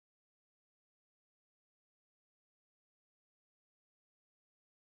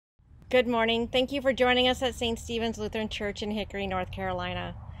Good morning. Thank you for joining us at St. Stephen's Lutheran Church in Hickory, North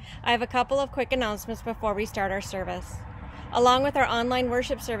Carolina. I have a couple of quick announcements before we start our service. Along with our online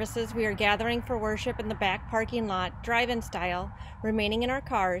worship services, we are gathering for worship in the back parking lot, drive-in style, remaining in our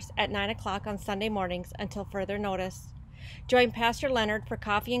cars at 9 o'clock on Sunday mornings until further notice. Join Pastor Leonard for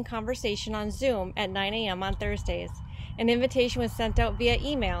coffee and conversation on Zoom at 9 a.m. on Thursdays. An invitation was sent out via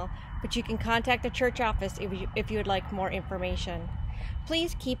email, but you can contact the church office if you would like more information.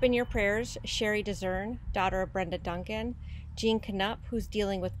 Please keep in your prayers Sherry Discern, daughter of Brenda Duncan, Jean Knupp, who's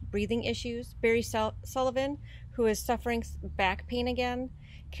dealing with breathing issues, Barry Sullivan, who is suffering back pain again,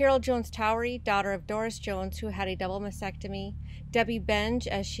 Carol Jones-Towery, daughter of Doris Jones, who had a double mastectomy, Debbie Benge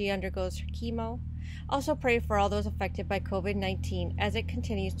as she undergoes her chemo. Also pray for all those affected by COVID-19 as it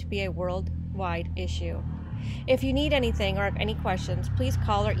continues to be a worldwide issue. If you need anything or have any questions, please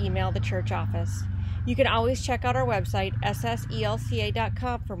call or email the church office. You can always check out our website,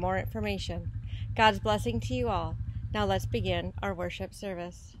 sselca.com, for more information. God's blessing to you all. Now let's begin our worship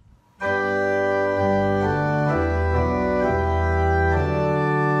service.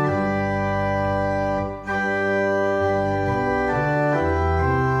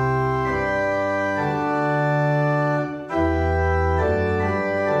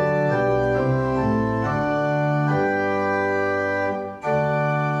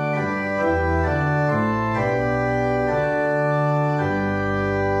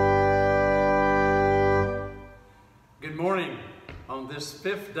 This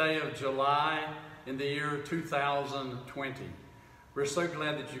 5th day of July in the year 2020. We're so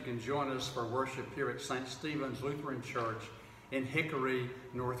glad that you can join us for worship here at St. Stephen's Lutheran Church in Hickory,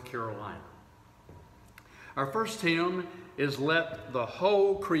 North Carolina. Our first hymn is Let the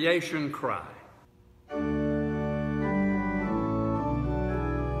Whole Creation Cry.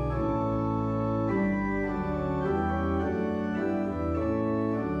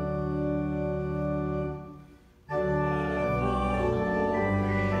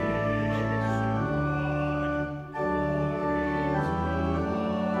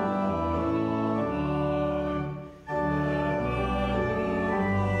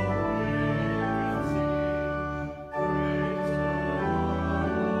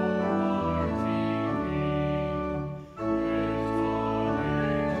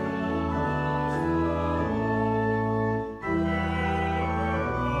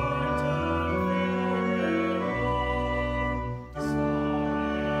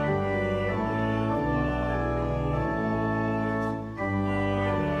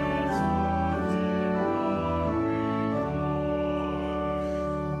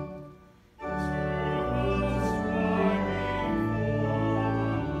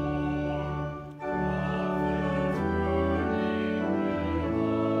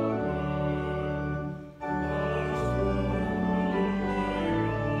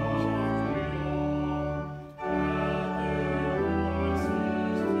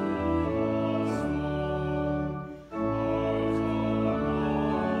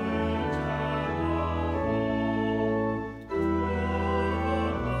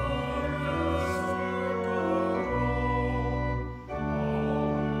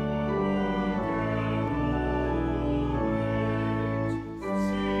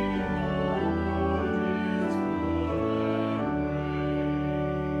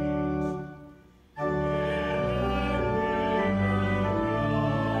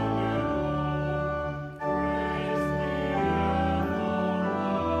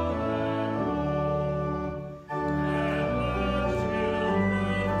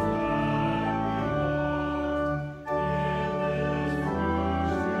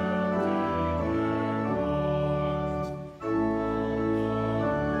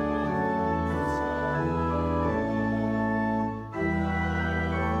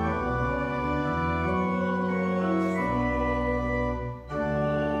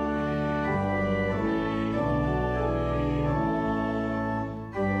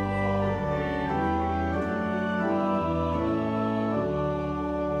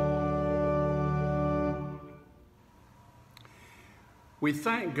 We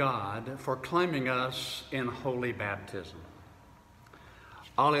thank God for claiming us in holy baptism.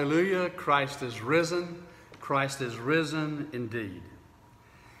 Alleluia, Christ is risen indeed.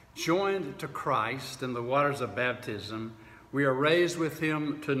 Joined to Christ in the waters of baptism, we are raised with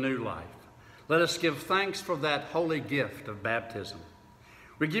him to new life. Let us give thanks for that holy gift of baptism.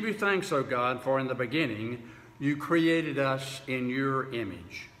 We give you thanks, O God, for in the beginning you created us in your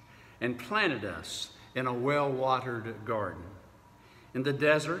image and planted us in a well-watered garden. In the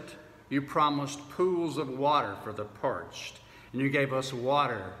desert, you promised pools of water for the parched, and you gave us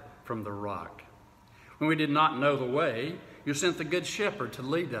water from the rock. When we did not know the way, you sent the Good Shepherd to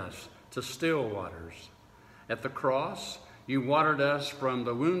lead us to still waters. At the cross, you watered us from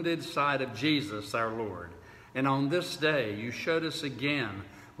the wounded side of Jesus, our Lord. And on this day, you showed us again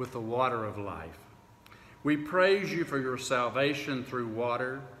with the water of life. We praise you for your salvation through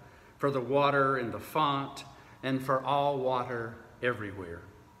water, for the water in the font, and for all water everywhere.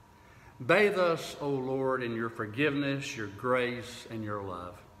 Bathe us, O Lord, in your forgiveness, your grace, and your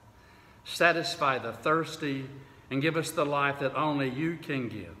love. Satisfy the thirsty and give us the life that only you can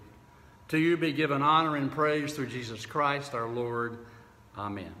give. To you be given honor and praise through Jesus Christ our Lord.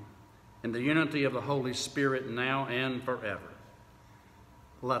 Amen. In the unity of the Holy Spirit now and forever.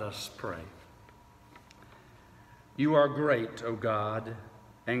 Let us pray. You are great, O God,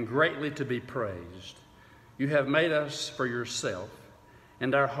 and greatly to be praised. You have made us for yourself,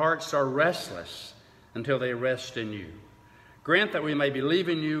 and our hearts are restless until they rest in you. Grant that we may believe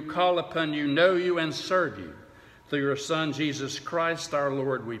in you, call upon you, know you, and serve you. Through your Son, Jesus Christ, our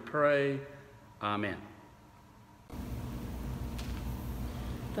Lord, we pray. Amen.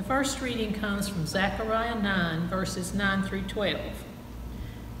 The first reading comes from Zechariah 9, verses 9 through 12.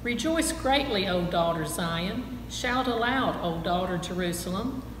 Rejoice greatly, O daughter Zion. Shout aloud, O daughter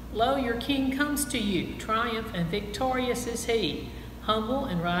Jerusalem. Lo, your king comes to you. Triumph and victorious is he, humble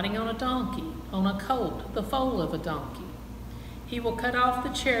and riding on a donkey, on a colt, the foal of a donkey. He will cut off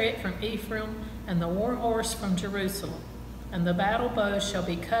the chariot from Ephraim and the war horse from Jerusalem. And the battle bow shall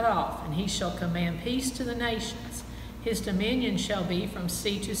be cut off, and he shall command peace to the nations. His dominion shall be from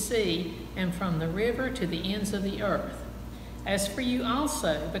sea to sea, and from the river to the ends of the earth. As for you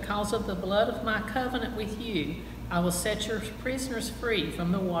also, because of the blood of my covenant with you, I will set your prisoners free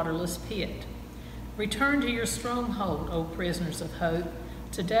from the waterless pit. Return to your stronghold, O prisoners of hope.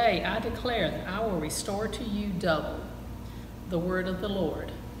 Today I declare that I will restore to you double. The word of the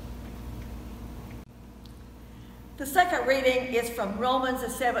Lord. The second reading is from Romans, the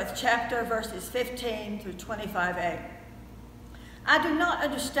 7th chapter, verses 15 through 25a. I do not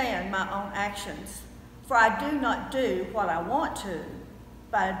understand my own actions, for I do not do what I want to,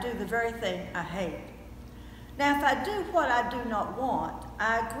 but I do the very thing I hate. Now, if I do what I do not want,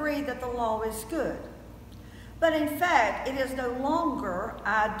 I agree that the law is good. But in fact, it is no longer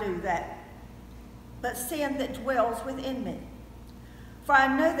I do that, but sin that dwells within me. For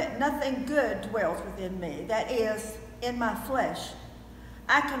I know that nothing good dwells within me, that is, in my flesh.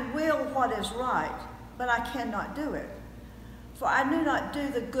 I can will what is right, but I cannot do it. For I do not do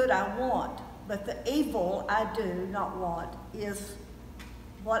the good I want, but the evil I do not want is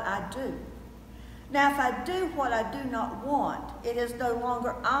what I do. Now if I do what I do not want, it is no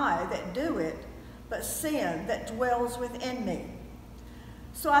longer I that do it, but sin that dwells within me.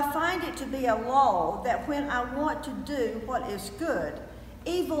 So I find it to be a law that when I want to do what is good,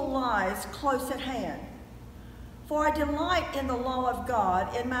 evil lies close at hand. For I delight in the law of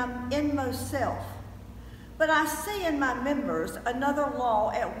God in my inmost self. But I see in my members another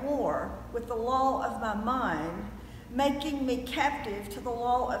law at war with the law of my mind, making me captive to the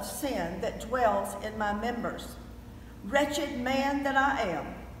law of sin that dwells in my members. Wretched man that I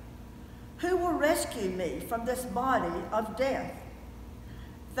am, who will rescue me from this body of death?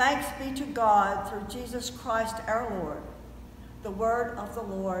 Thanks be to God through Jesus Christ our Lord. The word of the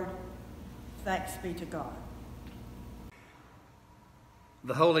Lord. Thanks be to God.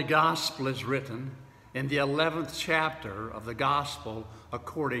 The Holy Gospel is written in the 11th chapter of the Gospel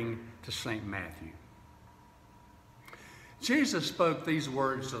according to St. Matthew. Jesus spoke these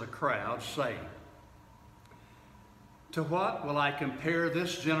words to the crowd, saying, "To what will I compare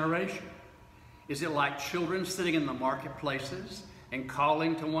this generation? Is it like children sitting in the marketplaces and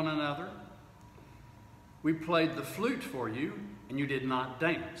calling to one another? We played the flute for you, and you did not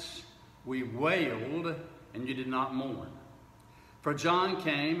dance. We wailed, and you did not mourn. For John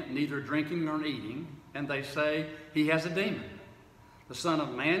came neither drinking nor eating, and they say he has a demon. The Son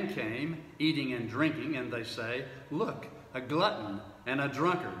of Man came eating and drinking, and they say, look, a glutton and a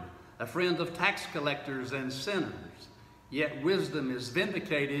drunkard, a friend of tax collectors and sinners. Yet wisdom is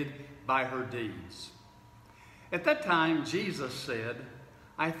vindicated by her deeds." At that time Jesus said,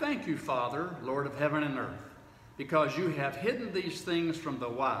 "I thank you, Father, Lord of heaven and earth, because you have hidden these things from the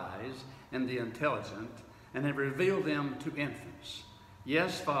wise and the intelligent, and have revealed them to infants.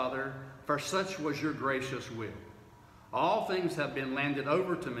 Yes, Father, for such was your gracious will. All things have been handed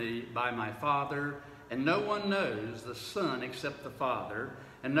over to me by my Father, and no one knows the Son except the Father,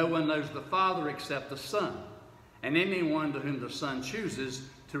 and no one knows the Father except the Son, and anyone to whom the Son chooses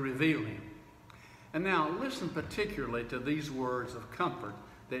to reveal him." And now listen particularly to these words of comfort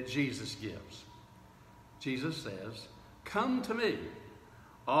that Jesus gives. Jesus says, "Come to me,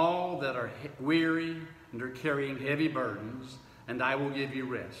 all that are weary and are carrying heavy burdens, and I will give you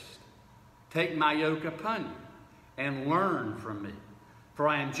rest. Take my yoke upon you and learn from me. For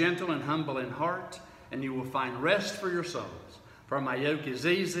I am gentle and humble in heart, and you will find rest for your souls. For my yoke is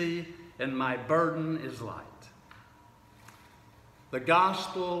easy and my burden is light. The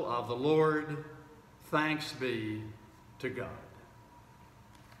gospel of the Lord. Thanks be to God.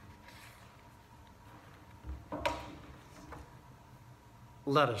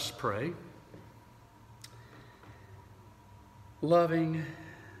 Let us pray. Loving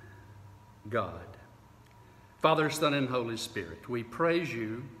God, Father, Son, and Holy Spirit, we praise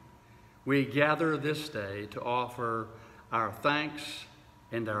you. We gather this day to offer our thanks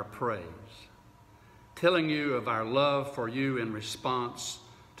and our praise, telling you of our love for you in response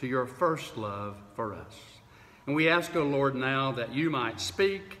to your first love for us. And we ask, O Lord, now that you might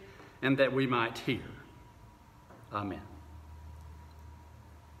speak and that we might hear. Amen.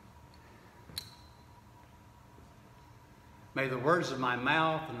 May the words of my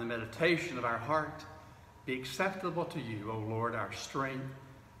mouth and the meditation of our heart be acceptable to you, O Lord, our strength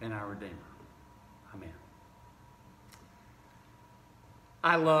and our Redeemer. Amen.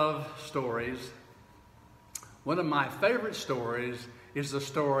 I love stories. One of my favorite stories is the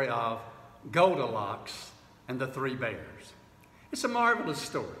story of Goldilocks and the Three Bears. It's a marvelous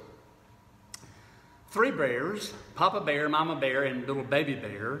story. Three bears, Papa Bear, Mama Bear, and little baby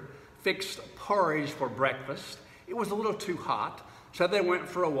bear, fixed porridge for breakfast. It was a little too hot, so they went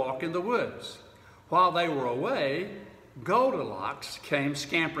for a walk in the woods. While they were away, Goldilocks came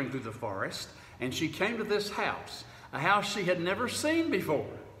scampering through the forest, and she came to this house, a house she had never seen before.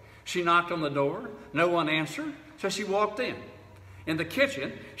 She knocked on the door. No one answered, so she walked in. In the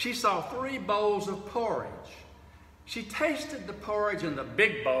kitchen, she saw 3 bowls of porridge. She tasted the porridge in the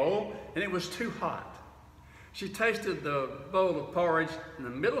big bowl, and it was too hot. She tasted the bowl of porridge in the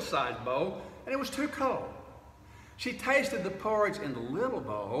middle-sized bowl, and it was too cold. She tasted the porridge in the little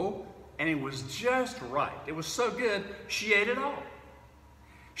bowl, and it was just right. It was so good, she ate it all.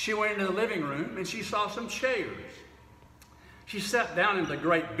 She went into the living room, and she saw some chairs. She sat down in the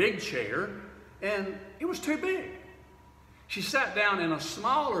great big chair, and it was too big. She sat down in a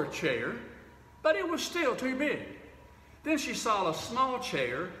smaller chair, but it was still too big. Then she saw a small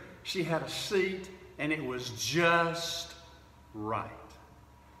chair. She had a seat, and it was just right.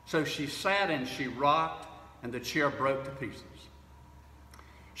 So she sat and she rocked, and the chair broke to pieces.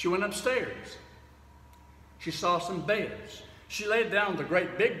 She went upstairs. She saw some beds. She laid down on the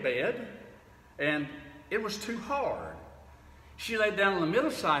great big bed, and it was too hard. She laid down on the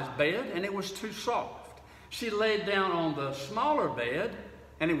middle-sized bed, and it was too soft. She laid down on the smaller bed,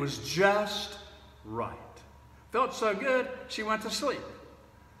 and it was just right. Felt so good, she went to sleep.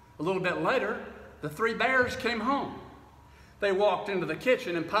 A little bit later, the 3 bears came home. They walked into the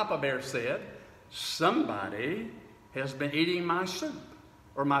kitchen, and Papa Bear said, "Somebody has been eating my soup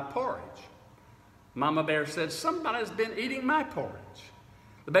or my porridge." Mama Bear said, "Somebody's been eating my porridge."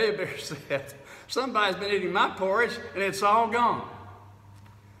 The baby bear said, "Somebody's been eating my porridge and it's all gone."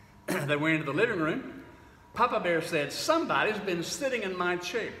 They went into the living room. Papa Bear said, "Somebody's been sitting in my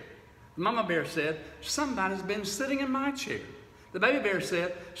chair." Mama Bear said, "Somebody's been sitting in my chair." The baby bear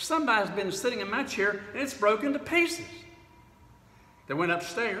said, "Somebody's been sitting in my chair and it's broken to pieces." They went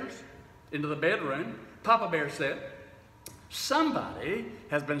upstairs into the bedroom. Papa Bear said, "Somebody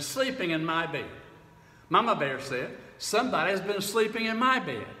has been sleeping in my bed." Mama Bear said, "Somebody has been sleeping in my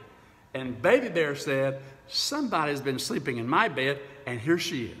bed." And Baby Bear said, "Somebody's been sleeping in my bed, and here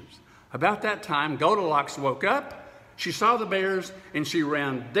she is." About that time, Goldilocks woke up. She saw the bears, and she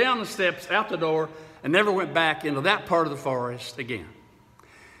ran down the steps, out the door, and never went back into that part of the forest again.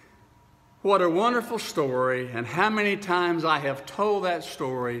 What a wonderful story, and how many times I have told that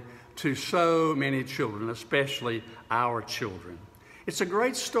story to so many children, especially our children. It's a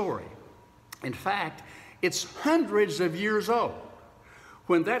great story. In fact, it's hundreds of years old.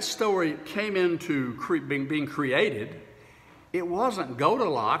 When that story came into being created, it wasn't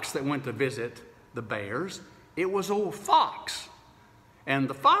Goldilocks that went to visit the bears. It was old Fox. And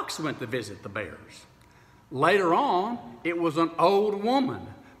the fox went to visit the bears. Later on, it was an old woman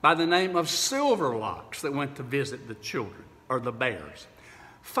by the name of Silverlocks that went to visit the children, or the bears.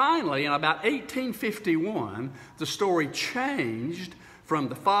 Finally, in about 1851, the story changed from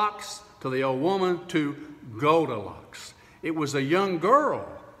the fox to the old woman to Goldilocks. It was a young girl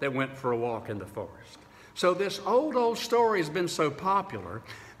that went for a walk in the forest. So this old story has been so popular.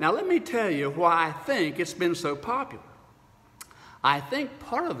 Now let me tell you why I think it's been so popular. I think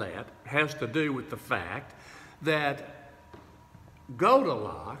part of that has to do with the fact that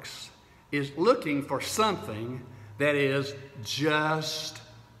Goldilocks is looking for something that is just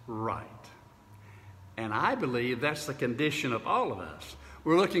right. And I believe that's the condition of all of us.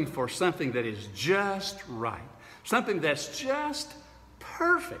 We're looking for something that is just right, something that's just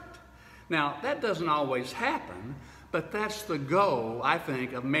perfect. Now, that doesn't always happen, but that's the goal, I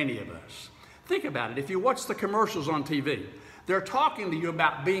think, of many of us. Think about it. If you watch the commercials on TV, they're talking to you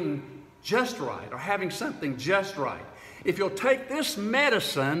about being just right or having something just right. If you'll take this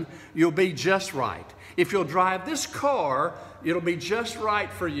medicine, you'll be just right. If you'll drive this car, it'll be just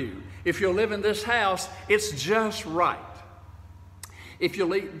right for you. If you'll live in this house, it's just right. If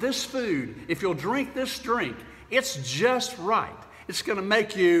you'll eat this food, if you'll drink this drink, it's just right. It's going to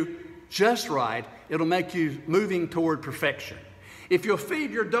make you just right. It'll make you moving toward perfection. If you'll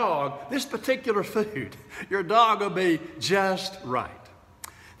feed your dog this particular food, your dog will be just right.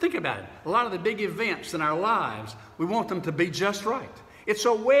 Think about it. A lot of the big events in our lives, we want them to be just right. It's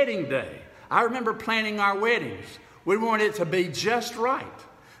a wedding day. I remember planning our weddings. We want it to be just right.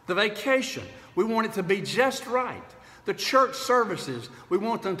 The vacation, we want it to be just right. The church services, we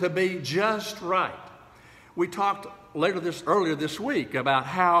want them to be just right. We talked earlier this week about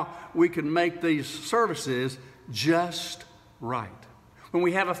how we can make these services just right. When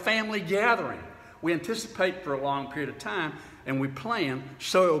we have a family gathering, we anticipate for a long period of time and we plan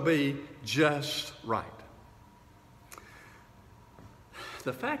so it'll be just right.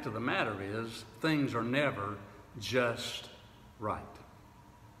 The fact of the matter is, things are never just right.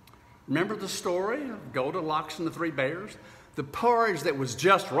 Remember the story of Goldilocks and the Three Bears? The porridge that was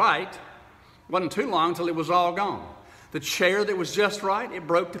just right wasn't too long till it was all gone. The chair that was just right, it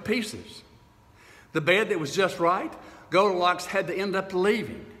broke to pieces. The bed that was just right, Goldilocks had to end up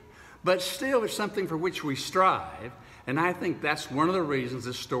leaving. But still, it's something for which we strive, and I think that's one of the reasons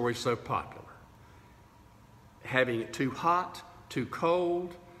this story is so popular. Having it too hot, too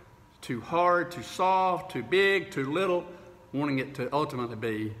cold, too hard, too soft, too big, too little, wanting it to ultimately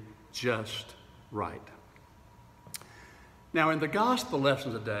be just right. Now, in the gospel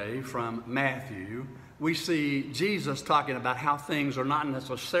lesson today from Matthew, we see Jesus talking about how things are not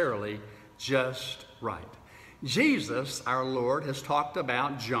necessarily just right. Jesus, our Lord, has talked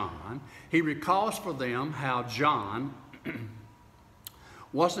about John. He recalls for them how John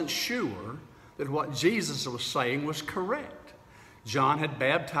wasn't sure that what Jesus was saying was correct. John had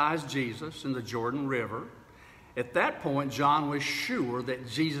baptized Jesus in the Jordan River. At that point, John was sure that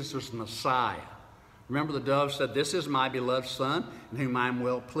Jesus was Messiah. Remember the dove said, "This is my beloved Son, in whom I am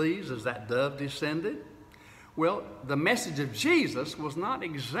well pleased," as that dove descended. Well, the message of Jesus was not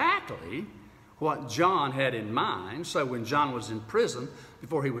exactly what John had in mind. So when John was in prison,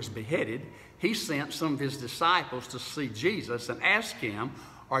 before he was beheaded, he sent some of his disciples to see Jesus and ask him,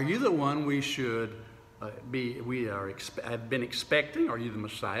 "Are you the one we should have been expecting? Are you the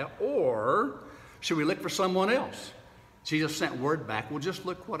Messiah? Or should we look for someone else?" Jesus sent word back, "Well, just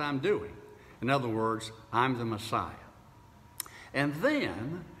look what I'm doing." In other words, I'm the Messiah. And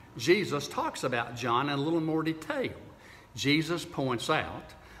then Jesus talks about John in a little more detail. Jesus points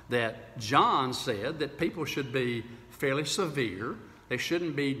out that John said that people should be fairly severe. They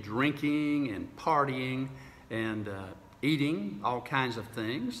shouldn't be drinking and partying and eating all kinds of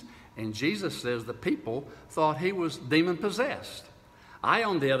things. And Jesus says the people thought he was demon-possessed. I,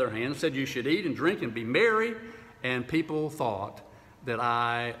 on the other hand, said you should eat and drink and be merry, and people thought that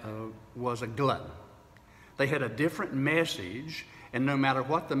I was a glutton. They had a different message, and no matter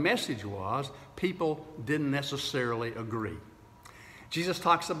what the message was, people didn't necessarily agree. Jesus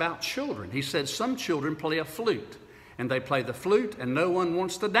talks about children. He said some children play a flute, and they play the flute, and no one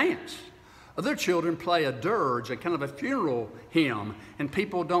wants to dance. Other children play a dirge, a kind of a funeral hymn, and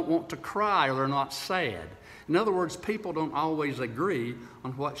people don't want to cry or they're not sad. In other words, people don't always agree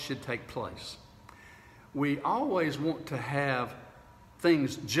on what should take place. We always want to have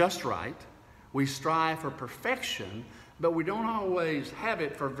things just right. We strive for perfection, but we don't always have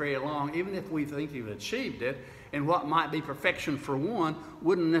it for very long, even if we think we've achieved it. And what might be perfection for one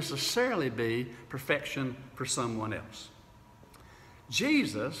wouldn't necessarily be perfection for someone else.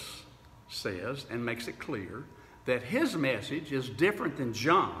 Jesus says and makes it clear that his message is different than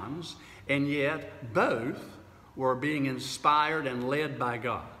John's, and yet both were being inspired and led by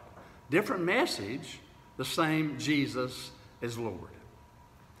God. Different message, the same Jesus as Lord.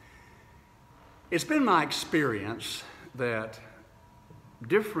 It's been my experience that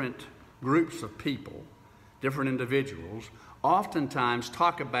different groups of people, different individuals, oftentimes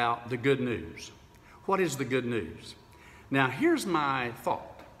talk about the good news. What is the good news? Now, here's my thought,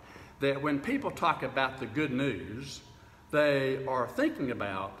 that when people talk about the good news, they are thinking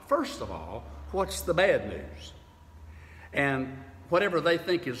about, first of all, what's the bad news? And whatever they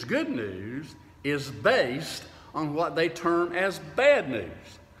think is good news is based on what they term as bad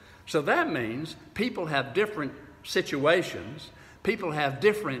news. So that means people have different situations, People have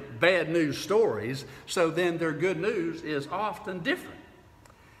different bad news stories, so then their good news is often different.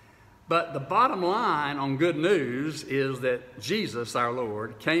 But the bottom line on good news is that Jesus, our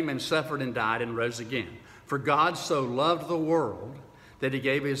Lord, came and suffered and died and rose again. For God so loved the world that he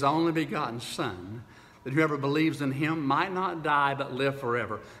gave his only begotten Son, that whoever believes in him might not die but live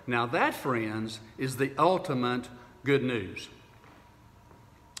forever. Now that, friends, is the ultimate good news.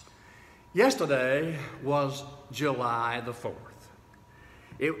 Yesterday was July the 4th.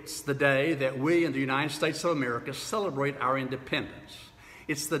 It's the day that we in the United States of America celebrate our independence.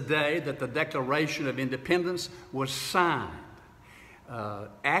 It's the day that the Declaration of Independence was signed.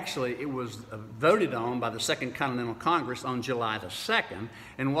 Actually, it was voted on by the Second Continental Congress on July the 2nd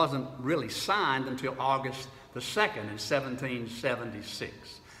and wasn't really signed until August the 2nd in 1776.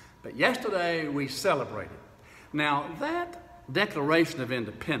 But yesterday we celebrated. Now, that Declaration of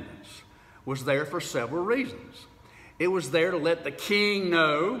Independence was there for several reasons. It was there to let the king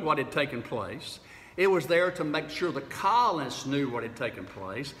know what had taken place. It was there to make sure the colonists knew what had taken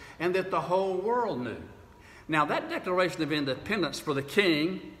place and that the whole world knew. Now, that Declaration of Independence for the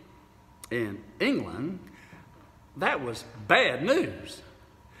king in England, that was bad news.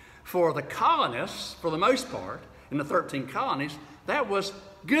 For the colonists, for the most part, in the 13 colonies, that was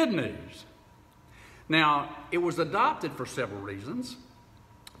good news. Now, it was adopted for several reasons: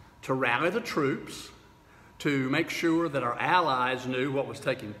 to rally the troops, to make sure that our allies knew what was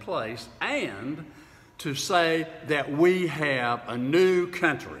taking place, and to say that we have a new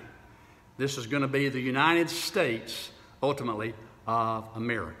country. This is going to be the United States, ultimately, of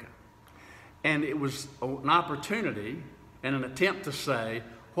America. And it was an opportunity and an attempt to say,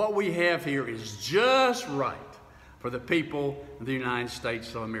 what we have here is just right for the people in the United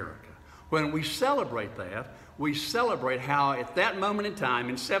States of America. When we celebrate that, we celebrate how at that moment in time,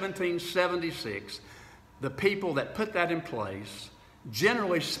 in 1776, the people that put that in place,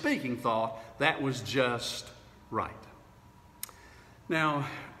 generally speaking, thought that was just right. Now,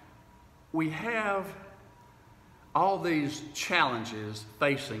 we have all these challenges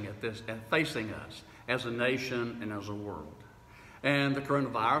facing us as a nation and as a world. And the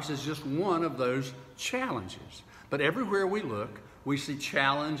coronavirus is just one of those challenges. But everywhere we look, we see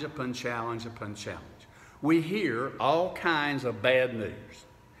challenge upon challenge upon challenge. We hear all kinds of bad news.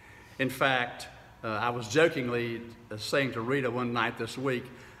 In fact, I was jokingly saying to Rita one night this week,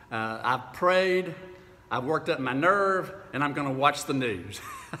 I've prayed, I've worked up my nerve, and I'm going to watch the news.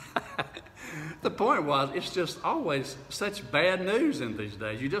 The point was, it's just always such bad news in these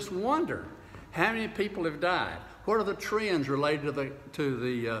days. You just wonder how many people have died. What are the trends related to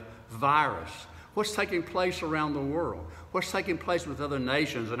the virus? What's taking place around the world? What's taking place with other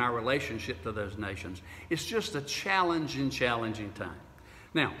nations and our relationship to those nations? It's just a challenging time.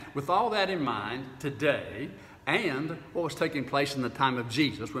 Now, with all that in mind, today, and what was taking place in the time of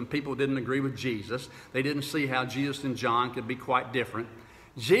Jesus, when people didn't agree with Jesus, they didn't see how Jesus and John could be quite different.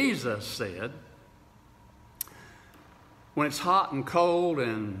 Jesus said, when it's hot and cold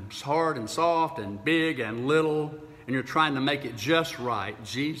and hard and soft and big and little, and you're trying to make it just right,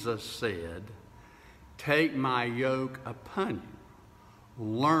 Jesus said, take my yoke upon you.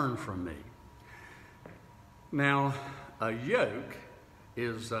 Learn from me. Now, a yoke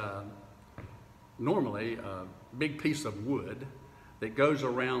is normally a big piece of wood that goes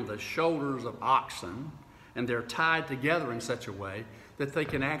around the shoulders of oxen, and they're tied together in such a way that they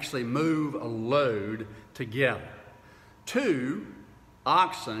can actually move a load together. 2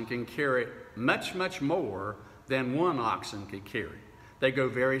 oxen can carry much, much more than 1 oxen could carry. They go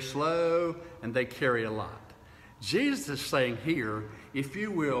very slow and they carry a lot. Jesus is saying here, if you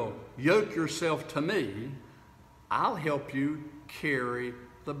will yoke yourself to me, I'll help you carry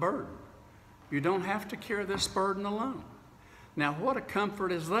the burden. You don't have to carry this burden alone. Now, what a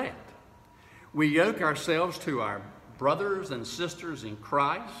comfort is that? We yoke ourselves to our brothers and sisters in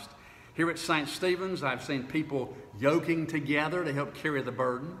Christ. Here at St. Stephen's, I've seen people yoking together to help carry the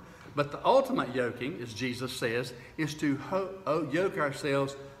burden. But the ultimate yoking, as Jesus says, is to yoke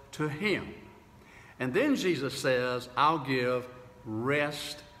ourselves to him. And then Jesus says, I'll give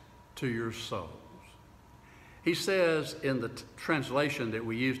rest to your souls. He says in the translation that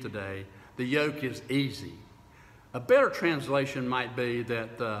we use today, the yoke is easy. A better translation might be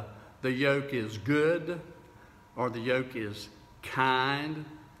that the yoke is good, or the yoke is kind,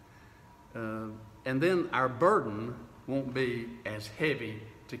 and then our burden won't be as heavy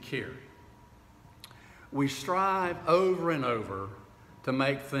to carry. We strive over and over to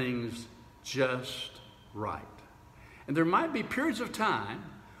make things just right. And there might be periods of time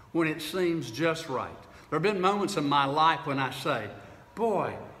when it seems just right. There have been moments in my life when I say,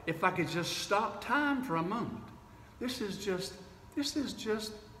 boy, if I could just stop time for a moment. This is just this is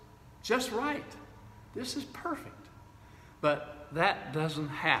just right. This is perfect. But that doesn't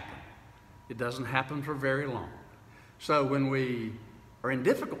happen. It doesn't happen for very long. So when we are in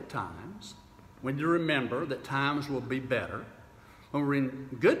difficult times, we need to remember that times will be better. When we're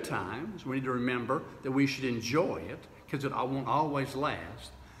in good times, we need to remember that we should enjoy it because it won't always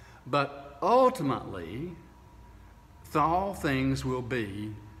last. But ultimately, all things will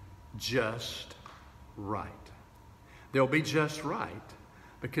be just right. They'll be just right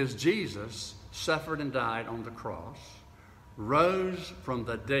because Jesus suffered and died on the cross, rose from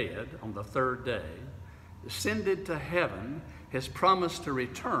the dead on the third day, ascended to heaven, has promised to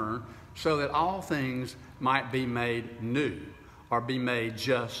return so that all things might be made new or be made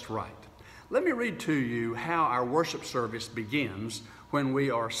just right. Let me read to you how our worship service begins when we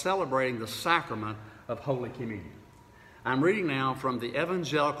are celebrating the sacrament of Holy Communion. I'm reading now from the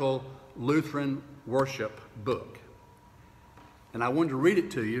Evangelical Lutheran Worship Book. And I wanted to read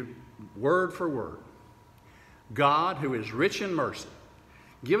it to you word for word. God, who is rich in mercy,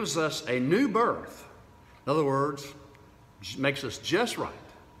 gives us a new birth. In other words, makes us just right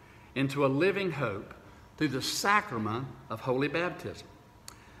into a living hope through the sacrament of holy baptism.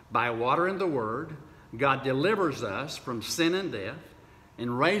 By water and the word, God delivers us from sin and death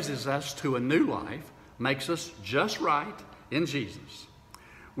and raises us to a new life, makes us just right in Jesus.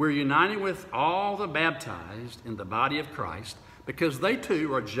 We're united with all the baptized in the body of Christ because they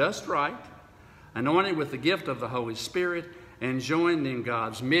too are just right, anointed with the gift of the Holy Spirit, and joined in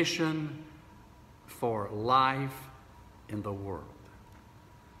God's mission for life in the world.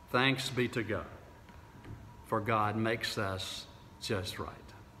 Thanks be to God, for God makes us just right.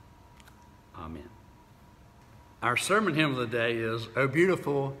 Amen. Our sermon hymn of the day is, "O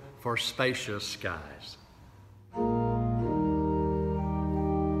Beautiful for Spacious Skies."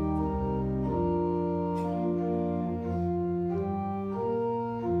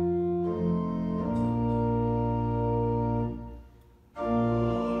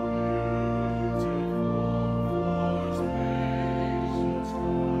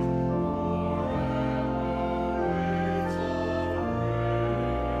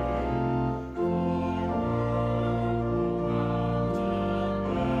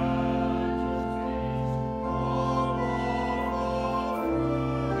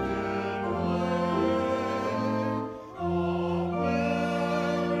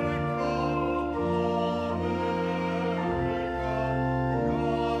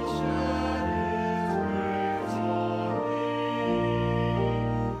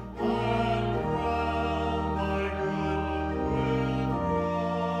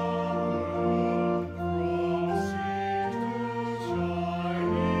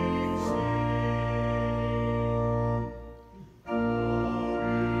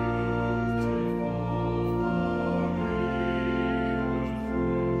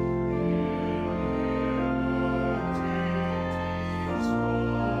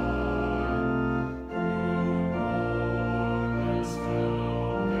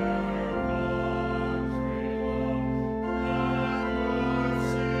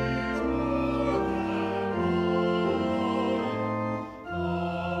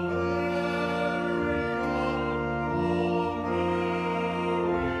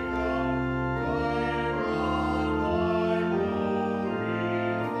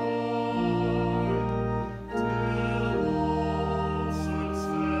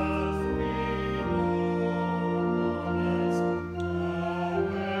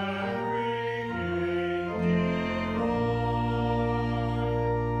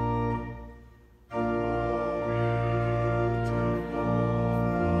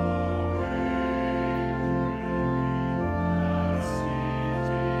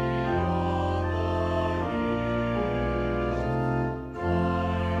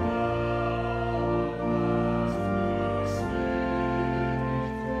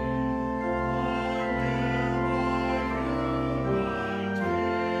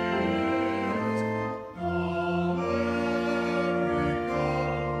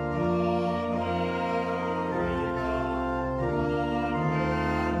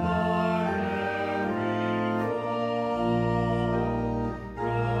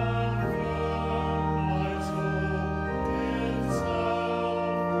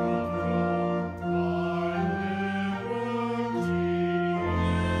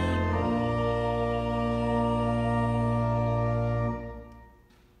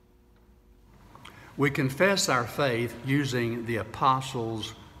 We confess our faith using the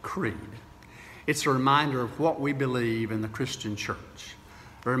Apostles' Creed. It's a reminder of what we believe in the Christian church,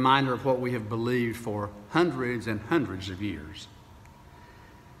 a reminder of what we have believed for hundreds and hundreds of years.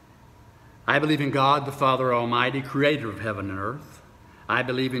 I believe in God, the Father Almighty, creator of heaven and earth. I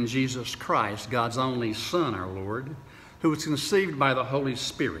believe in Jesus Christ, God's only Son, our Lord, who was conceived by the Holy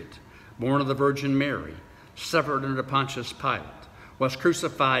Spirit, born of the Virgin Mary, suffered under Pontius Pilate, was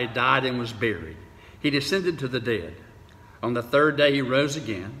crucified, died, and was buried. He descended to the dead. On the third day he rose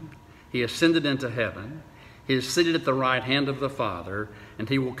again. He ascended into heaven. He is seated at the right hand of the Father, and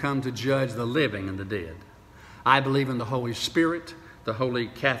he will come to judge the living and the dead. I believe in the Holy Spirit, the Holy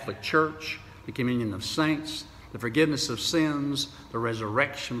Catholic Church, the communion of saints, the forgiveness of sins, the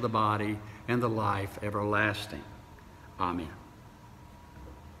resurrection of the body, and the life everlasting. Amen.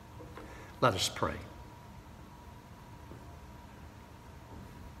 Let us pray.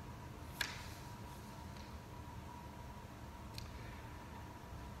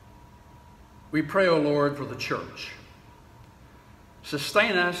 We pray, O Lord, for the church.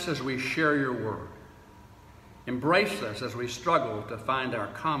 Sustain us as we share your word. Embrace us as we struggle to find our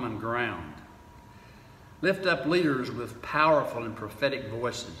common ground. Lift up leaders with powerful and prophetic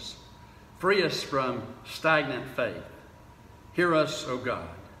voices. Free us from stagnant faith. Hear us, O God.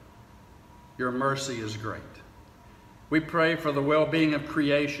 Your mercy is great. We pray for the well-being of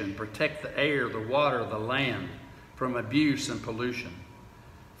creation. Protect the air, the water, the land from abuse and pollution.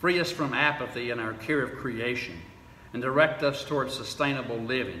 Free us from apathy in our care of creation and direct us towards sustainable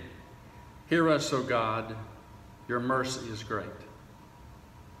living. Hear us, O God. Your mercy is great.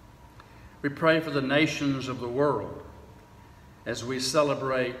 We pray for the nations of the world as we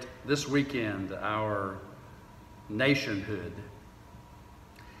celebrate this weekend our nationhood.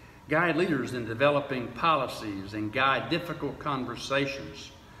 Guide leaders in developing policies and guide difficult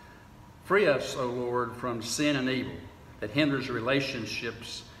conversations. Free us, O Lord, from sin and evil that hinders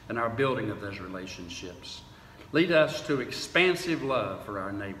relationships and our building of those relationships. Lead us to expansive love for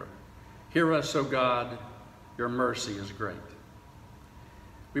our neighbor. Hear us, O God. Your mercy is great.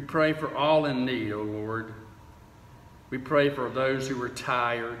 We pray for all in need, O Lord. We pray for those who are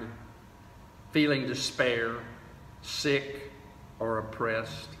tired, feeling despair, sick, or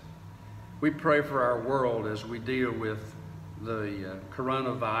oppressed. We pray for our world as we deal with the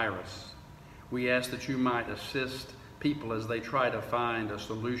coronavirus. We ask that you might assist people as they try to find a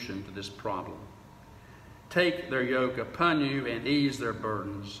solution to this problem. Take their yoke upon you and ease their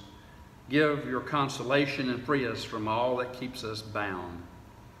burdens. Give your consolation and free us from all that keeps us bound.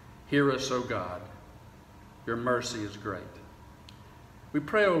 Hear us, O God. Your mercy is great. We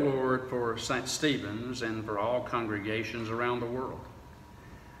pray, O Lord, for St. Stephen's and for all congregations around the world.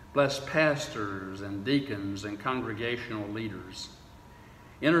 Bless pastors and deacons and congregational leaders.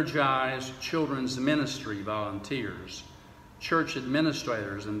 Energize children's ministry volunteers, church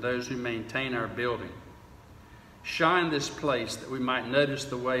administrators, and those who maintain our building. Shine this place that we might notice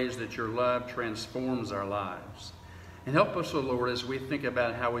the ways that your love transforms our lives. And help us, O Lord, as we think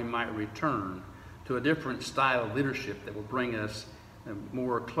about how we might return to a different style of leadership that will bring us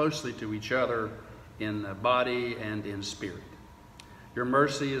more closely to each other in body and in spirit. Your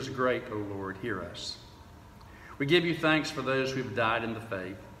mercy is great, O Lord. Hear us. We give you thanks for those who have died in the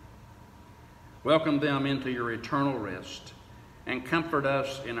faith. Welcome them into your eternal rest and comfort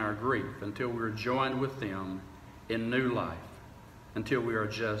us in our grief until we are joined with them in new life, until we are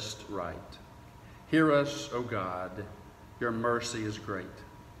just right. Hear us, O God. Your mercy is great.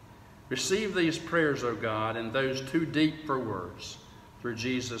 Receive these prayers, O God, and those too deep for words. Through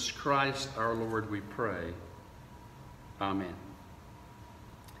Jesus Christ our Lord we pray. Amen.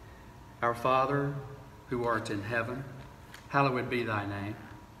 Our Father, who art in heaven, hallowed be thy name.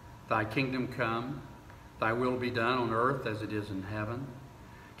 Thy kingdom come, thy will be done on earth as it is in heaven.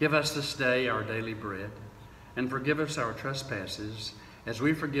 Give us this day our daily bread, and forgive us our trespasses, as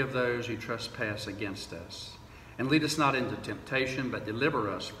we forgive those who trespass against us. And lead us not into temptation, but deliver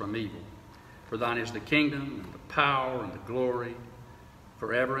us from evil. For thine is the kingdom, and the power, and the glory,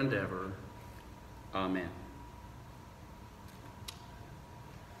 forever and ever. Amen.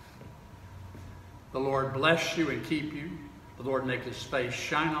 The Lord bless you and keep you. The Lord make his face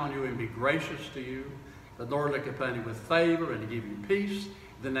shine on you and be gracious to you. The Lord look upon you with favor and give you peace.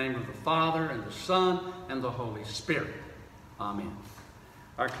 In the name of the Father, and the Son, and the Holy Spirit. Amen.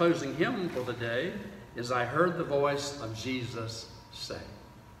 Our closing hymn for the day is I Heard the Voice of Jesus Say.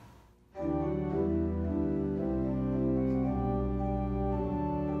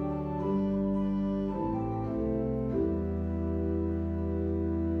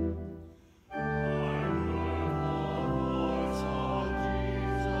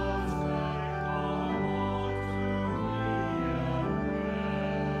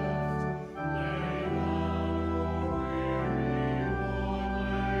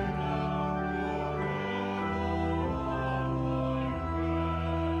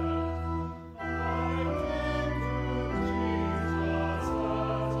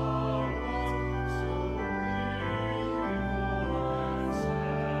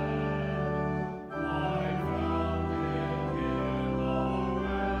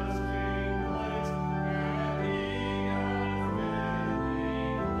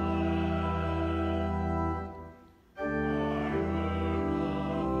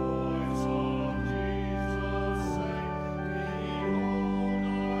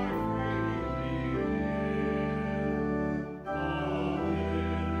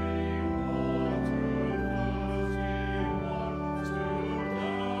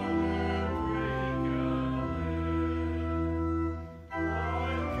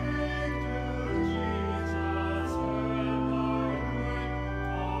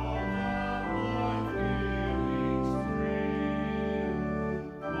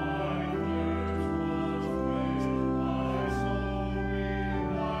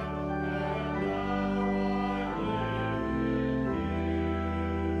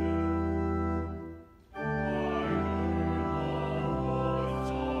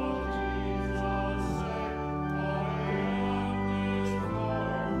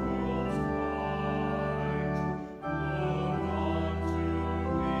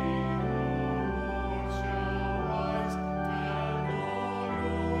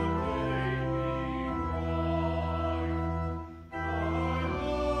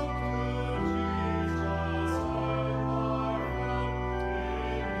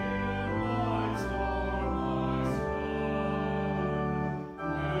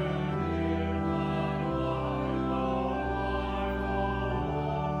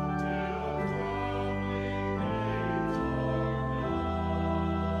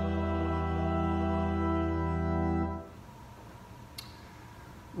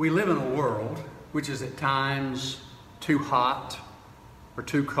 We live in a world which is at times too hot or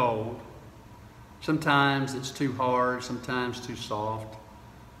too cold. Sometimes it's too hard, sometimes too soft.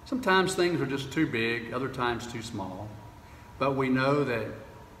 Sometimes things are just too big, other times too small. But we know that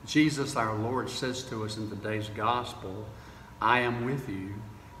Jesus, our Lord, says to us in today's gospel, I am with you.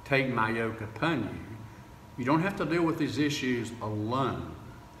 Take my yoke upon you. You don't have to deal with these issues alone.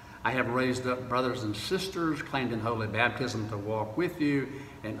 I have raised up brothers and sisters, claimed in holy baptism to walk with you,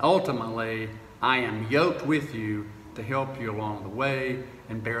 and ultimately, I am yoked with you to help you along the way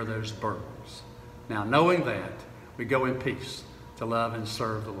and bear those burdens. Now, knowing that, we go in peace to love and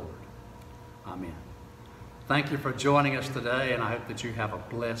serve the Lord. Amen. Thank you for joining us today, and I hope that you have a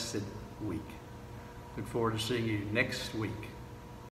blessed week. Look forward to seeing you next week.